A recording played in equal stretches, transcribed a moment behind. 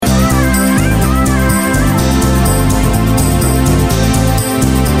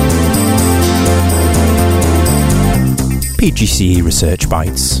PGCE Research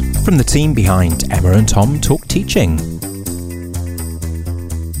Bites, from the team behind Emma and Tom Talk Teaching.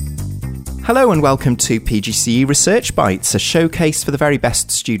 Hello and welcome to PGCE Research Bites, a showcase for the very best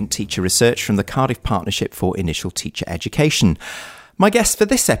student-teacher research from the Cardiff Partnership for Initial Teacher Education. My guest for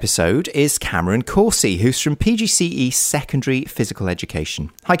this episode is Cameron Coursey, who's from PGCE Secondary Physical Education.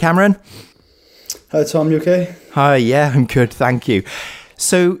 Hi Cameron. Hi Tom, you okay? Hi, yeah, I'm good, thank you.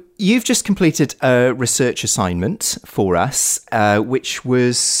 So you've just completed a research assignment for us, which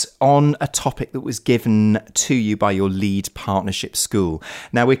was on a topic that was given to you by your lead partnership school.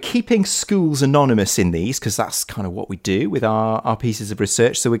 Now, we're keeping schools anonymous in these because that's kind of what we do with our pieces of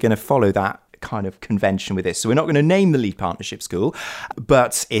research. So we're going to follow that kind of convention with this. So we're not going to name the lead partnership school,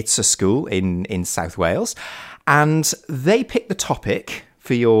 but it's a school in South Wales. And they picked the topic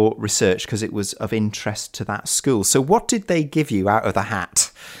for your research because it was of interest to that school. So what did they give you out of the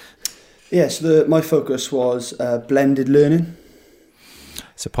hat? Yes, my focus was blended learning.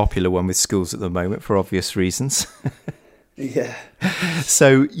 It's a popular one with schools at the moment for obvious reasons. Yeah.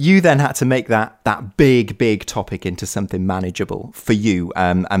 So you then had to make that big topic into something manageable for you,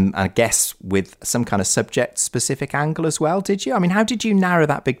 and I guess with some kind of subject-specific angle as well, did you? I mean, how did you narrow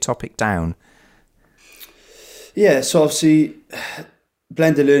that big topic down? Yeah, so obviously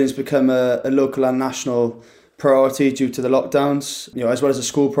blended learning has become a local and national priority due to the lockdowns, as well as a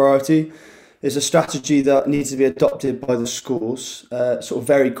school priority. It's a strategy that needs to be adopted by the schools sort of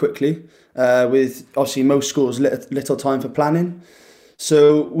very quickly, with obviously most schools little time for planning.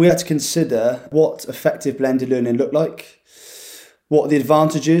 So we had to consider what effective blended learning looked like, what are the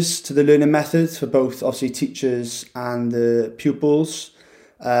advantages to the learning method for both obviously teachers and the pupils,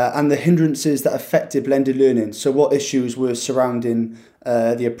 and the hindrances that affected blended learning. So what issues were surrounding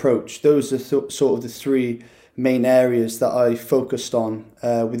the approach. Those are sort of the three main areas that I focused on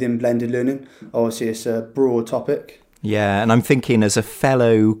within blended learning. Obviously, it's a broad topic. Yeah, and I'm thinking as a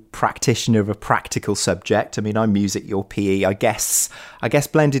fellow practitioner of a practical subject, I mean, I'm music, you're PE, I guess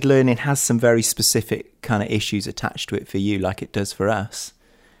blended learning has some very specific kind of issues attached to it for you, like it does for us.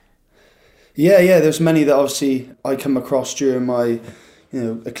 Yeah, there's many that obviously I come across during my,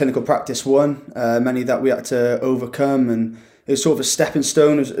 a clinical practice one, many that we had to overcome, and it was sort of a stepping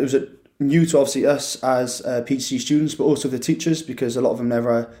stone. It was new to obviously us as PGCE students, but also the teachers, because a lot of them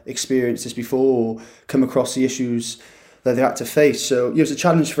never experienced this before or come across the issues that they had to face. So it was a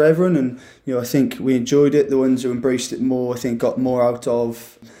challenge for everyone, and I think we enjoyed it. The ones who embraced it more, I think, got more out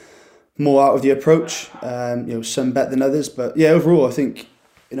of the approach. Some better than others, but yeah, overall, I think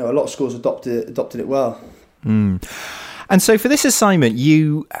a lot of schools adopted it well. And so for this assignment,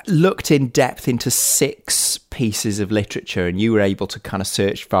 you looked in depth into 6 pieces of literature, and you were able to kind of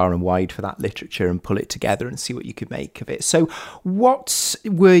search far and wide for that literature and pull it together and see what you could make of it. So what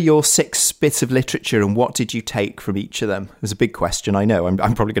were your 6 bits of literature, and what did you take from each of them? It's a big question, I know. I'm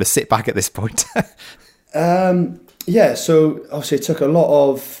probably going to sit back at this point. So obviously it took a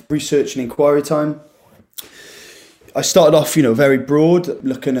lot of research and inquiry time. I started off, very broad,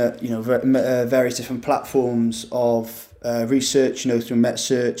 looking at, various different platforms of research, through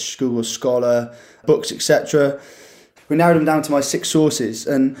MetSearch, Google Scholar, books, etc. We narrowed them down to my 6 sources,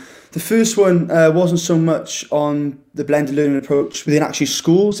 and the first one wasn't so much on the blended learning approach within actually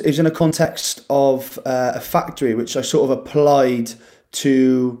schools. It was in a context of a factory, which I sort of applied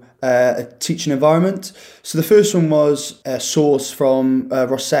to a teaching environment. So the first one was a source from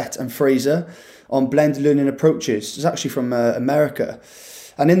Rosette and Fraser on blended learning approaches. It's actually from America.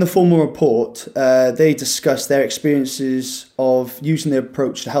 And in the formal report, they discussed their experiences of using the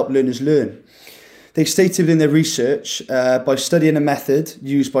approach to help learners learn. They stated in their research, by studying a method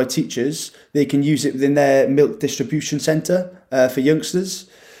used by teachers, they can use it within their milk distribution centre for youngsters.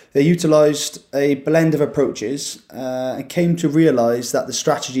 They utilised a blend of approaches and came to realise that the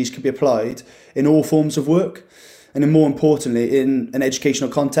strategies could be applied in all forms of work, and then more importantly, in an educational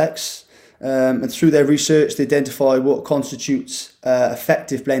context. And through their research, they identify what constitutes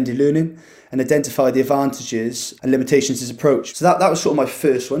effective blended learning and identify the advantages and limitations of this approach. So that was sort of my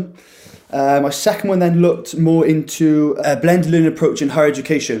first one. My second one then looked more into a blended learning approach in higher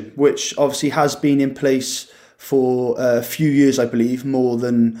education, which obviously has been in place for a few years, I believe, more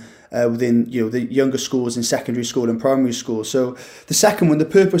than within the younger schools in secondary school and primary school. So the second one, the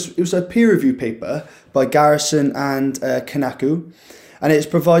purpose, it was a peer review paper by Garrison and Kanaku. And it's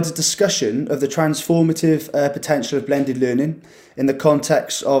provided discussion of the transformative potential of blended learning in the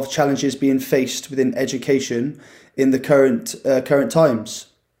context of challenges being faced within education in the current times.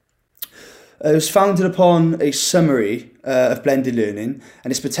 It was founded upon a summary of blended learning and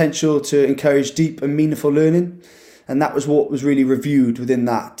its potential to encourage deep and meaningful learning. And that was what was really reviewed within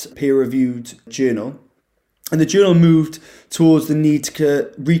that peer-reviewed journal. And the journal moved towards the need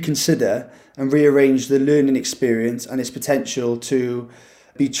to reconsider and rearrange the learning experience, and its potential to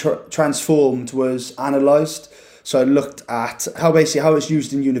be transformed was analysed. So I looked at how it's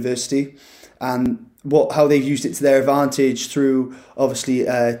used in university, and how they've used it to their advantage through, obviously,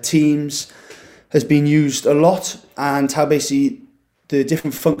 Teams has been used a lot, and how basically the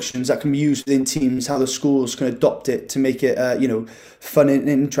different functions that can be used within Teams, how the schools can adopt it to make it fun and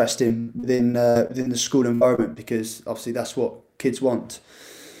interesting within the school environment, because obviously that's what kids want.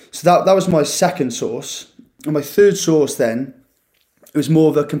 So that was my second source. And my third source then, it was more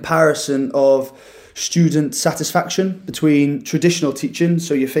of a comparison of student satisfaction between traditional teaching,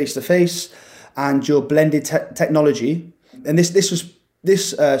 so your face-to-face, and your blended technology. And this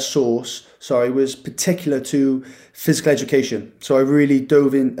source was particular to physical education. So I really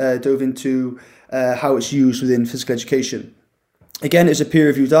dove into how it's used within physical education. Again, it's a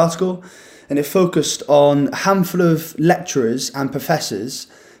peer-reviewed article, and it focused on a handful of lecturers and professors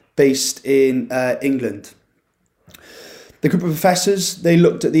based in England. The group of professors, they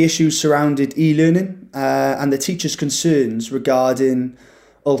looked at the issues surrounding e-learning and the teachers' concerns regarding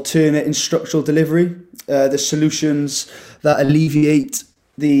alternate instructional delivery, the solutions that alleviate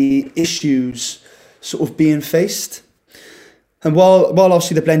the issues sort of being faced. And while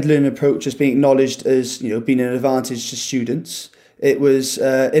obviously the blended learning approach has been acknowledged as being an advantage to students, it was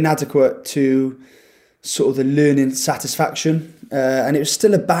inadequate to sort of the learning satisfaction, and it was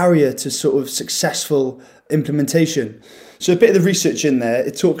still a barrier to sort of successful implementation. So a bit of the research in there,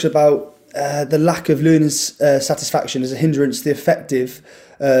 it talks about the lack of learning satisfaction as a hindrance to the effective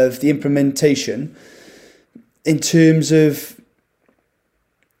of the implementation, in terms of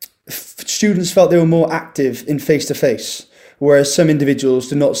students felt they were more active in face-to-face, whereas some individuals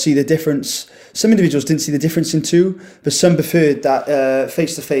did not see the difference. Some individuals didn't see the difference in two, but some preferred that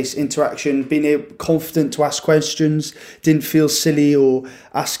face-to-face interaction, being confident to ask questions, didn't feel silly or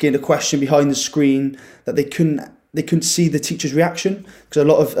asking a question behind the screen, that they couldn't see the teacher's reaction. Because a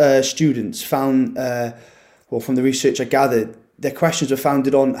lot of students found, from the research I gathered, their questions were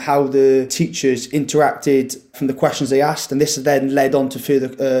founded on how the teachers interacted from the questions they asked, and this then led on to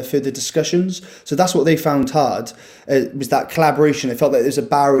further discussions. So that's what they found hard, was that collaboration. They felt that there's a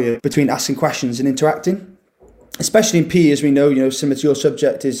barrier between asking questions and interacting, especially in PE, as we know, similar to your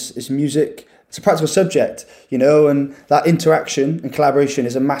subject is music. It's a practical subject, and that interaction and collaboration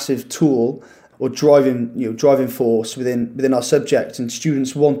is a massive tool or driving force within our subject, and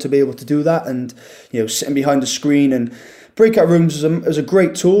students want to be able to do that. And sitting behind a screen, and breakout rooms is a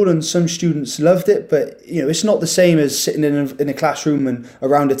great tool, and some students loved it, but it's not the same as sitting in a classroom and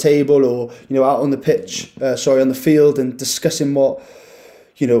around a table, or out on the pitch, on the field, and discussing what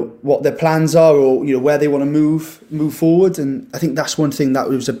their plans are, or where they want to move forward. And I think that's one thing that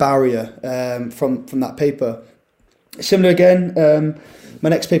was a barrier from that paper. Similar again, my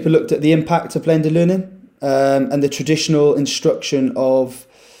next paper looked at the impact of blended learning and the traditional instruction of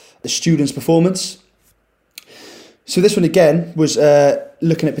the students' performance. So this one again was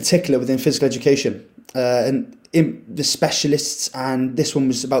looking at particular within physical education and in the specialists, and this one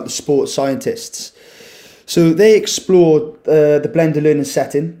was about the sports scientists. So they explored the blended learning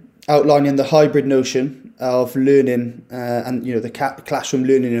setting, outlining the hybrid notion of learning and the classroom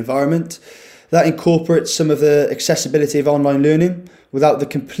learning environment that incorporates some of the accessibility of online learning without the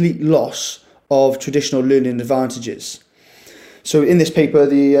complete loss of traditional learning advantages. So in this paper,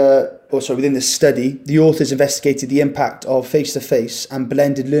 within this study, the authors investigated the impact of face-to-face and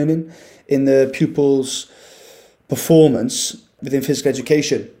blended learning in the pupils' performance within physical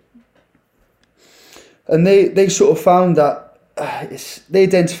education. And they sort of found that, they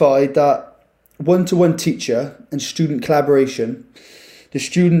identified that one-to-one teacher and student collaboration, the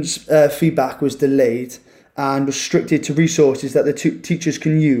students' feedback was delayed and restricted to resources that the teachers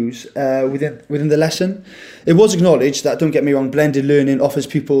can use within the lesson. It was acknowledged that, don't get me wrong, blended learning offers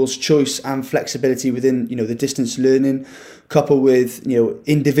pupils choice and flexibility within the distance learning, coupled with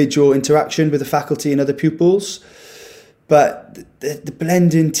individual interaction with the faculty and other pupils. But the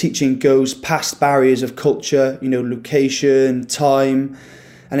blending teaching goes past barriers of culture, location, time,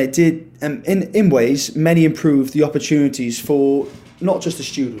 and it did, in ways, many improved the opportunities for not just the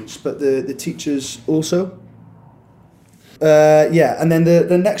students, but the teachers also. And then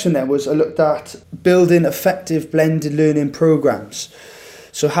the next one then was I looked at building effective blended learning programs.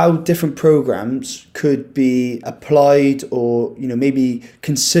 So how different programs could be applied or maybe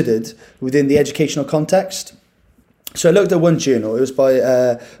considered within the educational context. So I looked at one journal. It was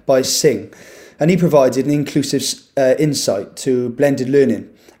by Singh, and he provided an inclusive insight to blended learning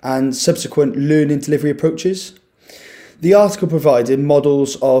and subsequent learning delivery approaches. The article provided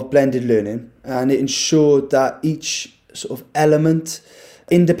models of blended learning, and it ensured that each sort of element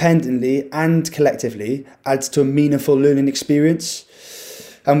independently and collectively adds to a meaningful learning experience.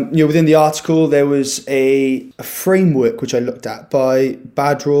 Within the article, there was a framework which I looked at by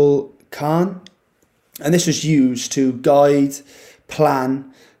Badrul Khan, and this was used to guide,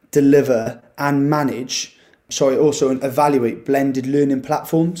 plan, deliver, and also evaluate blended learning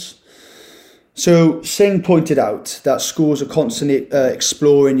platforms. So Singh pointed out that schools are constantly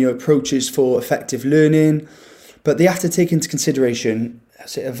exploring approaches for effective learning, but they have to take into consideration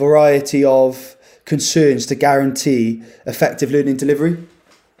a variety of concerns to guarantee effective learning delivery.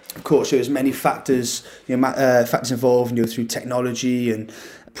 Of course, there's many factors, factors involved, through technology and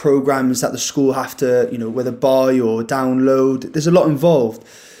programs that the school have to, whether buy or download. There's a lot involved,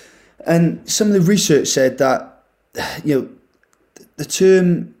 and some of the research said that, the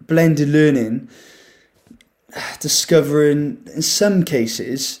term blended learning, discovering in some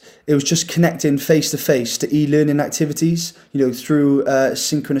cases it was just connecting face-to-face to e-learning activities, through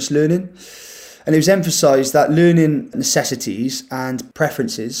synchronous learning. And it was emphasised that learning necessities and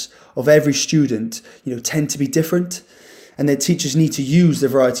preferences of every student, tend to be different, and that teachers need to use the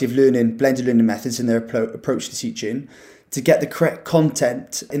variety of blended learning methods in their approach to teaching to get the correct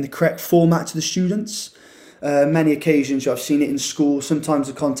content in the correct format to the students. Many occasions I've seen it in school. Sometimes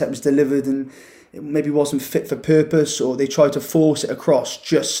the content was delivered and it maybe wasn't fit for purpose, or they tried to force it across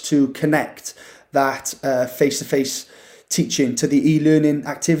just to connect that face-to-face teaching to the e-learning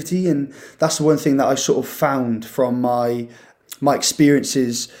activity. And that's the one thing that I sort of found from my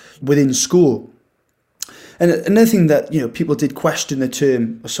experiences within school. And another thing that people did question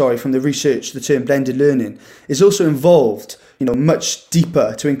from the research, the term blended learning is also involved much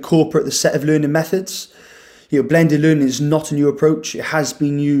deeper to incorporate the set of learning methods. Blended learning is not a new approach. It has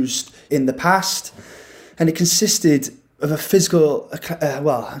been used in the past, and it consisted of a physical.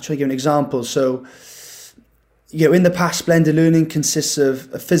 I'll try to give an example. So, in the past, blended learning consists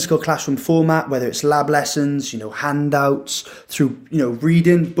of a physical classroom format, whether it's lab lessons, handouts, through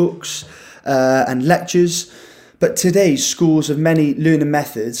reading books and lectures. But today, schools have many learning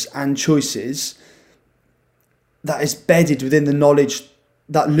methods and choices that is bedded within the knowledge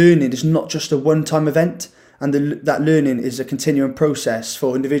that learning is not just a one-time event, and that learning is a continuing process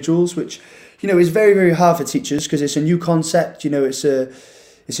for individuals, which, is very, very hard for teachers because it's a new concept.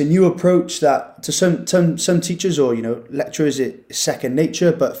 It's a new approach that to some teachers or, lecturers, it's second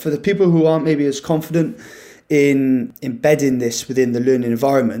nature. But for the people who aren't maybe as confident in embedding this within the learning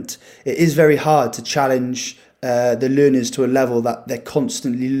environment, it is very hard to challenge the learners to a level that they're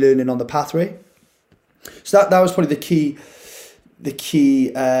constantly learning on the pathway. So that was probably the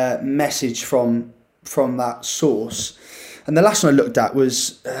key message from that source. And the last one I looked at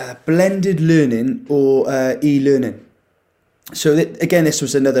was blended learning or e-learning. So again, this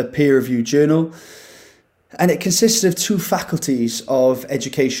was another peer-reviewed journal, and it consisted of two faculties of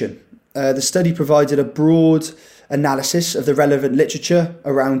education. The study provided a broad analysis of the relevant literature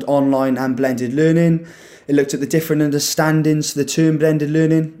around online and blended learning. It looked at the different understandings of the term blended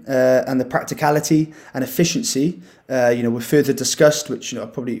learning and the practicality and efficiency, were further discussed, which I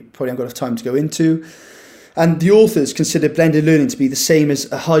probably haven't got enough time to go into. And the authors considered blended learning to be the same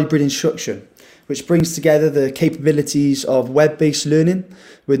as a hybrid instruction, which brings together the capabilities of web-based learning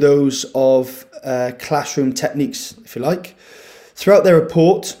with those of classroom techniques, if you like. Throughout their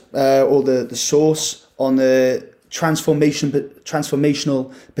report, or the source on the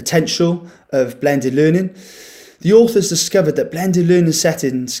transformational potential of blended learning, the authors discovered that blended learning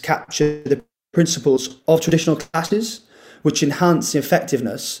settings capture the principles of traditional classes, which enhance the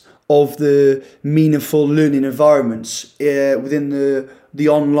effectiveness of the meaningful learning environments within the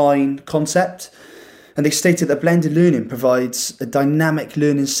online concept. And they stated that blended learning provides a dynamic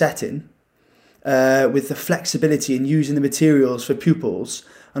learning setting with the flexibility in using the materials for pupils,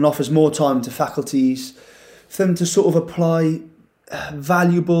 and offers more time to faculties for them to sort of apply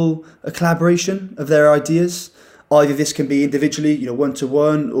valuable collaboration of their ideas. Either this can be individually,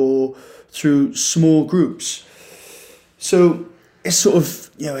 one-to-one, or through small groups. So it's sort of,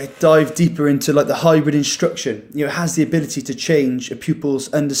 it dived deeper into like the hybrid instruction. It has the ability to change a pupil's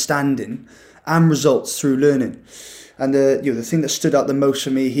understanding and results through learning. And the thing that stood out the most for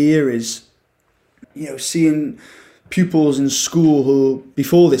me here is, seeing pupils in school who,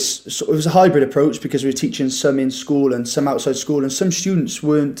 before this, it was a hybrid approach because we were teaching some in school and some outside school, and some students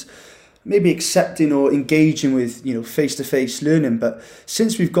weren't maybe accepting or engaging with, face-to-face learning. But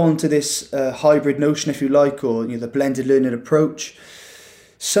since we've gone to this hybrid notion, if you like, or, the blended learning approach,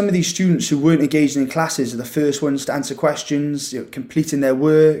 some of these students who weren't engaging in classes are the first ones to answer questions, completing their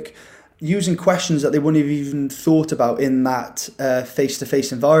work, using questions that they wouldn't have even thought about in that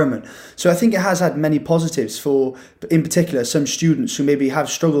face-to-face environment. So I think it has had many positives for, in particular, some students who maybe have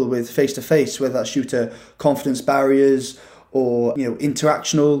struggled with face-to-face, whether that's due to confidence barriers or,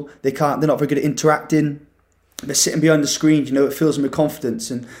 interactional. They're not very good at interacting. They're sitting behind the screen, it fills them with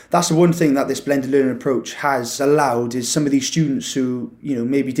confidence. And that's the one thing that this blended learning approach has allowed, is some of these students who,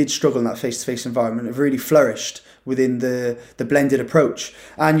 maybe did struggle in that face-to-face environment have really flourished within the blended approach.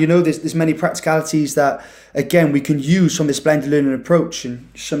 And, there's many practicalities that, again, we can use from this blended learning approach. And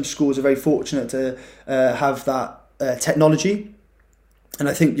some schools are very fortunate to have that technology. And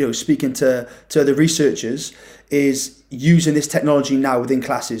I think, speaking to other researchers, is using this technology now within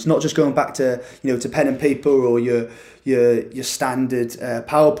classes, not just going back to, to pen and paper or your standard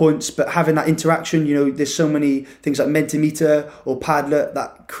PowerPoints, but having that interaction. There's so many things like Mentimeter or Padlet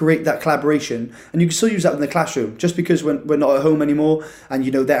that create that collaboration, and you can still use that in the classroom. Just because we're not at home anymore, and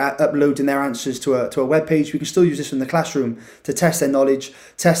they're uploading their answers to a web page, we can still use this in the classroom to test their knowledge,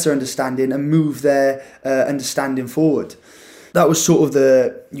 test their understanding, and move their understanding forward. That was sort of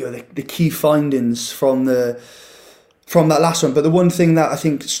the key findings from that last one. But the one thing that I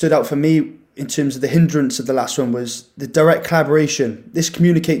think stood out for me in terms of the hindrance of the last one was the direct collaboration. This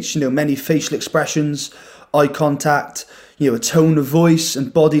communicates, many facial expressions, eye contact, a tone of voice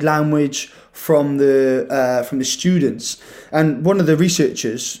and body language from the students. And one of the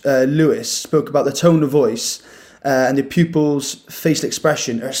researchers, Lewis, spoke about the tone of voice and the pupils' facial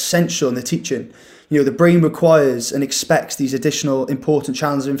expression are essential in the teaching. The brain requires and expects these additional important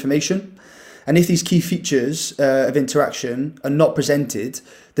channels of information. And if these key features of interaction are not presented,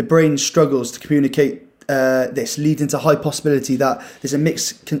 the brain struggles to communicate this, leading to high possibility that there's a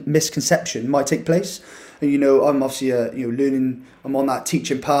misconception might take place. And, I'm obviously learning. I'm on that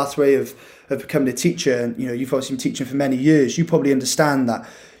teaching pathway of becoming a teacher, and you've obviously been teaching for many years. You probably understand that.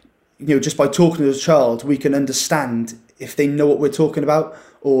 Just by talking to a child, we can understand if they know what we're talking about,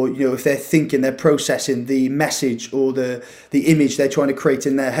 or if they're thinking, they're processing the message or the image they're trying to create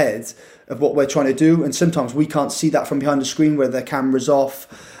in their head of what we're trying to do. And sometimes we can't see that from behind the screen where their camera's off.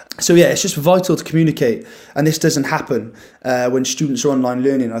 So yeah, it's just vital to communicate, and this doesn't happen when students are online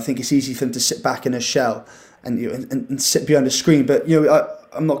learning. I think it's easy for them to sit back in a shell and sit behind a screen. But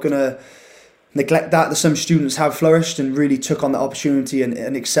I'm not going to neglect that some students have flourished and really took on that opportunity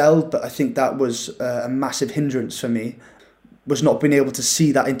and excelled. But I think that was a massive hindrance for me, was not being able to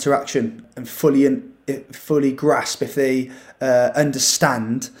see that interaction and fully grasp if they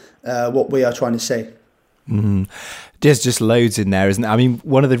understand what we are trying to say. Mm. There's just loads in there, isn't there? I mean,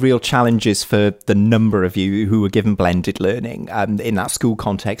 one of the real challenges for the number of you who were given blended learning in that school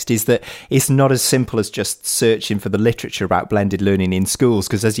context is that it's not as simple as just searching for the literature about blended learning in schools,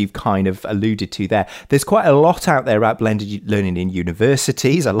 because as you've kind of alluded to there's quite a lot out there about blended learning in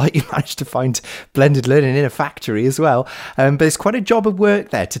universities. I like you managed to find blended learning in a factory as well. But it's quite a job of work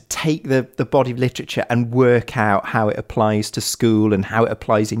there to take the body of literature and work out how it applies to school and how it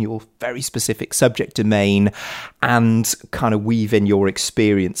applies in your very specific subject domain, and kind of weave in your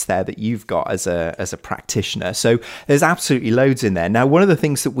experience there that you've got as a practitioner. So there's absolutely loads in there. Now, one of the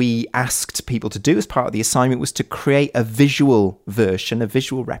things that we asked people to do as part of the assignment was to create a visual version, a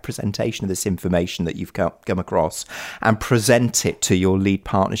visual representation of this information that you've come across, and present it to your lead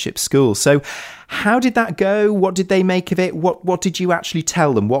partnership school. So how did that go? What did they make of it? What did you actually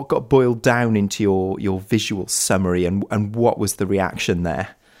tell them? What got boiled down into your visual summary, and what was the reaction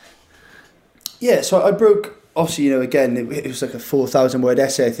there? Yeah, so I broke. Obviously, again, it was like a 4,000 word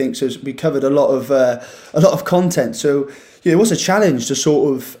essay, I think. So we covered a lot of content. So it was a challenge to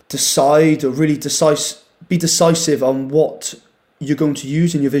sort of decide, or really be decisive on what you're going to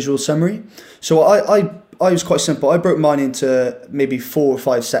use in your visual summary. So I was quite simple. I broke mine into maybe 4 or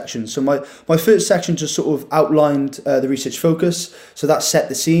 5 sections. So my first section just sort of outlined the research focus. So that set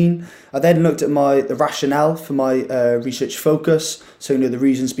the scene. I then looked at the rationale for my research focus. So the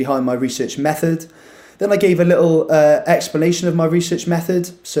reasons behind my research method. Then I gave a little explanation of my research method,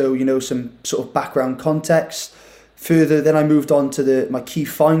 so some sort of background context. Further, then I moved on to my key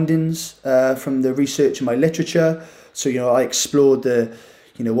findings from the research and my literature. So I explored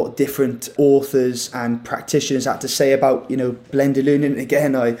what different authors and practitioners had to say about blended learning.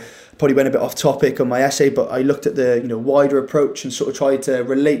 Again, I probably went a bit off topic on my essay, but I looked at the wider approach and sort of tried to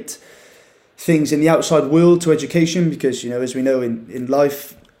relate things in the outside world to education, because as we know in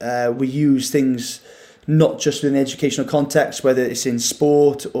life, we use things not just in an educational context, whether it's in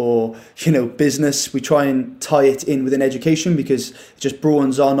sport or business. We try and tie it in within education because it just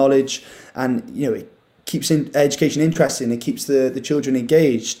broadens our knowledge, and it keeps education interesting. It keeps the children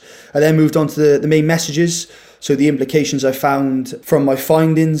engaged. I then moved on to the main messages. So the implications I found from my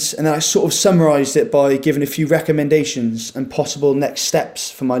findings, and then I sort of summarised it by giving a few recommendations and possible next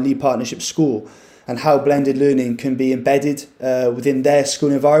steps for my lead partnership school and how blended learning can be embedded within their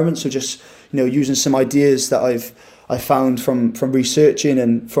school environment. So just using some ideas that I found from researching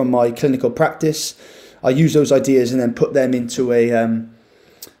and from my clinical practice, I use those ideas and then put them into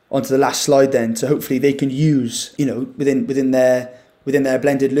onto the last slide then, so hopefully they can use within their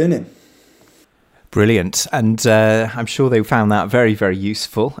blended learning. Brilliant. And I'm sure they found that very, very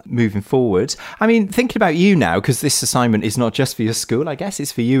useful moving forward. I mean, thinking about you now, because this assignment is not just for your school, I guess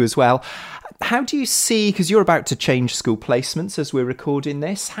it's for you as well. How do you see, because you're about to change school placements as we're recording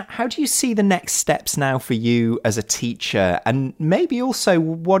this, how do you see the next steps now for you as a teacher? And maybe also,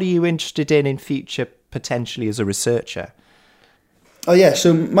 what are you interested in future, potentially as a researcher? Oh yeah,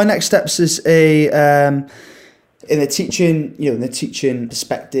 so my next steps is in the teaching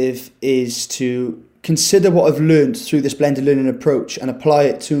perspective is to consider what I've learned through this blended learning approach and apply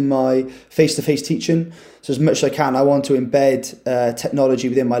it to my face-to-face teaching. So as much as I can, I want to embed technology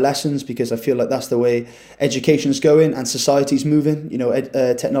within my lessons, because I feel like that's the way education's going and society's moving.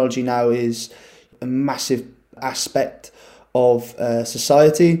 Technology now is a massive aspect of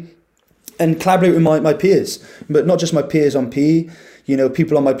society, and collaborate with my peers, but not just my peers on PE.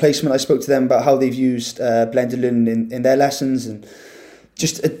 People on my placement, I spoke to them about how they've used blended learning in their lessons, and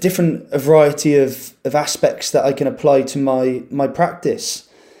just a variety of aspects that I can apply to my practice.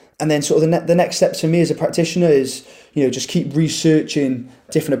 And then sort of the next steps for me as a practitioner is, just keep researching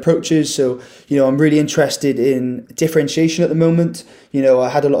different approaches. So, I'm really interested in differentiation at the moment. I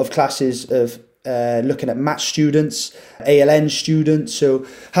had a lot of classes of looking at maths students, ALN students. So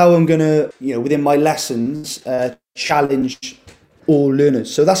how I'm going to, within my lessons, challenge all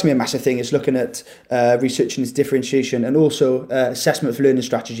learners. So that's going to be a massive thing, is looking at researching this differentiation and also assessment of learning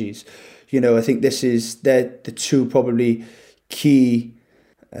strategies. I think they're the two probably key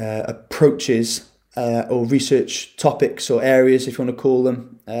approaches or research topics or areas, if you want to call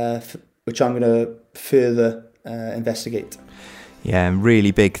them, which I'm going to further investigate. Yeah, and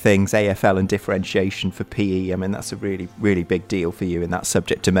really big things, AFL and differentiation for PE. I mean, that's a really, really big deal for you in that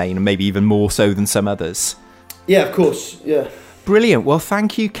subject domain, and maybe even more so than some others. Yeah, of course, yeah. Brilliant. Well,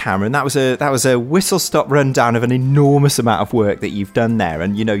 thank you, Cameron. That was a whistle-stop rundown of an enormous amount of work that you've done there,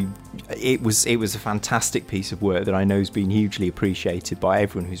 and it was a fantastic piece of work that I know has been hugely appreciated by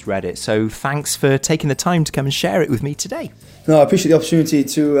everyone who's read it. So thanks for taking the time to come and share it with me today. No, I appreciate the opportunity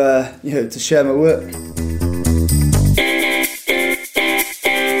to share my work.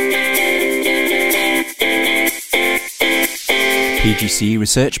 PGCE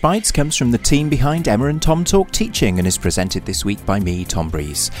Research Bites comes from the team behind Emma and Tom Talk Teaching and is presented this week by me, Tom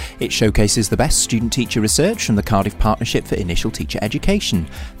Breeze. It showcases the best student-teacher research from the Cardiff Partnership for Initial Teacher Education.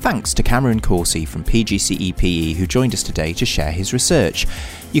 Thanks to Cameron Coursey from PGCE PE, who joined us today to share his research.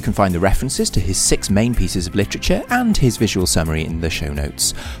 You can find the references to his 6 main pieces of literature and his visual summary in the show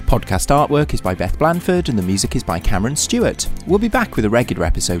notes. Podcast artwork is by Beth Blandford and the music is by Cameron Stewart. We'll be back with a regular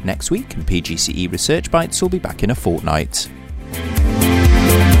episode next week, and PGCE Research Bites will be back in a fortnight.